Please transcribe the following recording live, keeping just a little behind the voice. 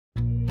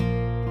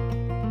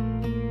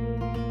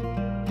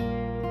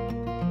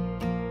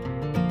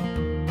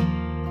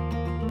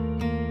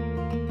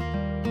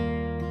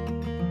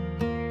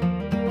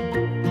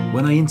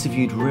When I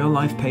interviewed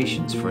real-life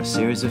patients for a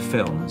series of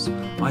films,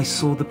 I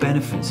saw the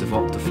benefits of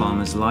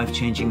Octapharma's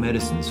life-changing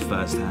medicines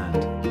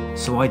firsthand.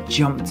 So I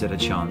jumped at a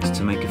chance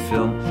to make a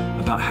film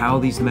about how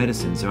these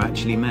medicines are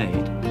actually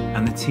made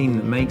and the team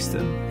that makes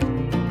them.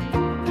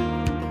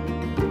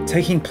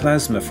 Taking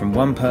plasma from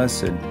one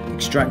person,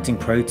 extracting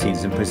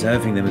proteins and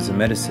preserving them as a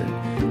medicine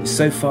is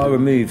so far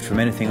removed from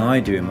anything I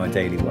do in my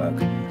daily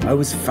work. I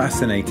was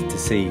fascinated to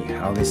see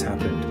how this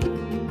happened.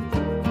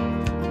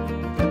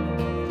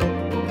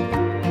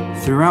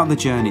 Throughout the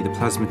journey the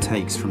plasma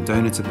takes from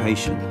donor to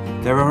patient,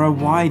 there are a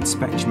wide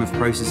spectrum of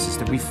processes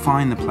that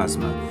refine the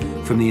plasma,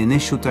 from the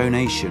initial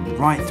donation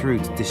right through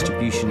to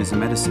distribution as a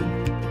medicine.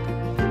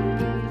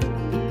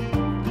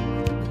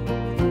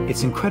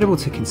 It's incredible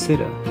to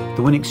consider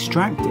that when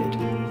extracted,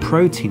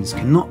 proteins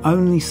can not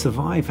only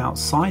survive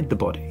outside the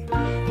body,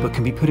 but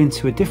can be put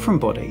into a different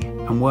body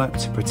and work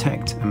to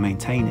protect and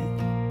maintain it.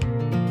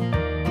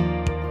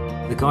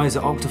 The guys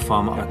at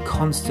Octapharma are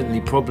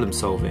constantly problem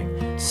solving,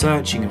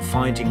 searching and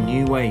finding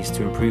new ways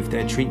to improve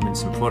their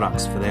treatments and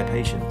products for their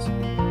patients.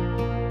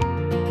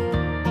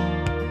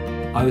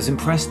 I was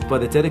impressed by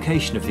the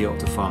dedication of the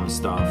Octapharma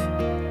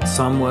staff.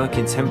 Some work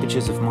in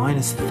temperatures of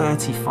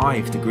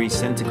 -35 degrees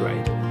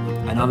centigrade,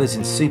 and others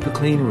in super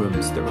clean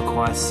rooms that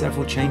require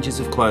several changes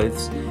of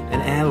clothes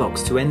and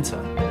airlocks to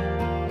enter.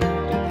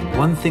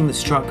 One thing that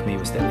struck me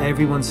was that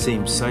everyone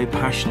seemed so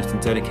passionate and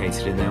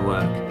dedicated in their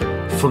work.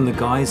 From the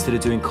guys that are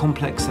doing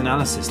complex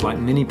analysis like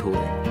mini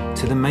pooling,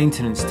 to the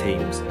maintenance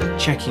teams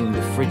checking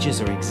the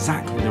fridges are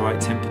exactly the right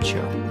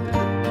temperature.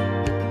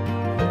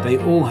 They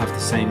all have the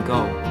same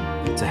goal: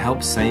 to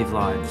help save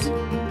lives.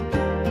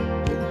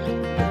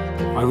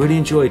 I really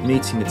enjoyed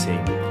meeting the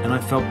team, and I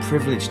felt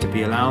privileged to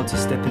be allowed to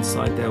step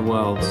inside their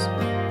worlds.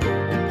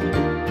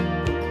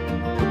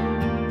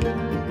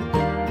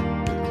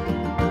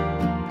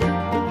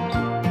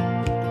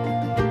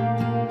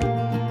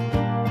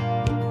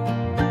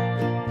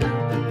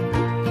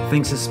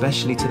 Thanks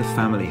especially to the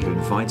family who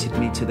invited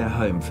me to their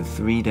home for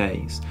 3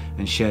 days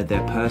and shared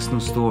their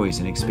personal stories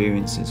and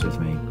experiences with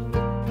me.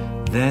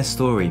 Their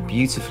story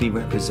beautifully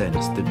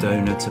represents the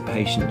donor to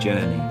patient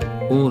journey,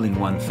 all in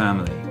one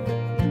family.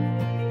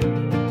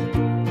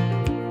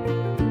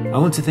 I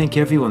want to thank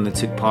everyone that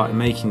took part in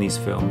making these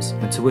films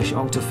and to wish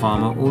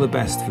Octapharma all the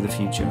best for the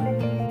future.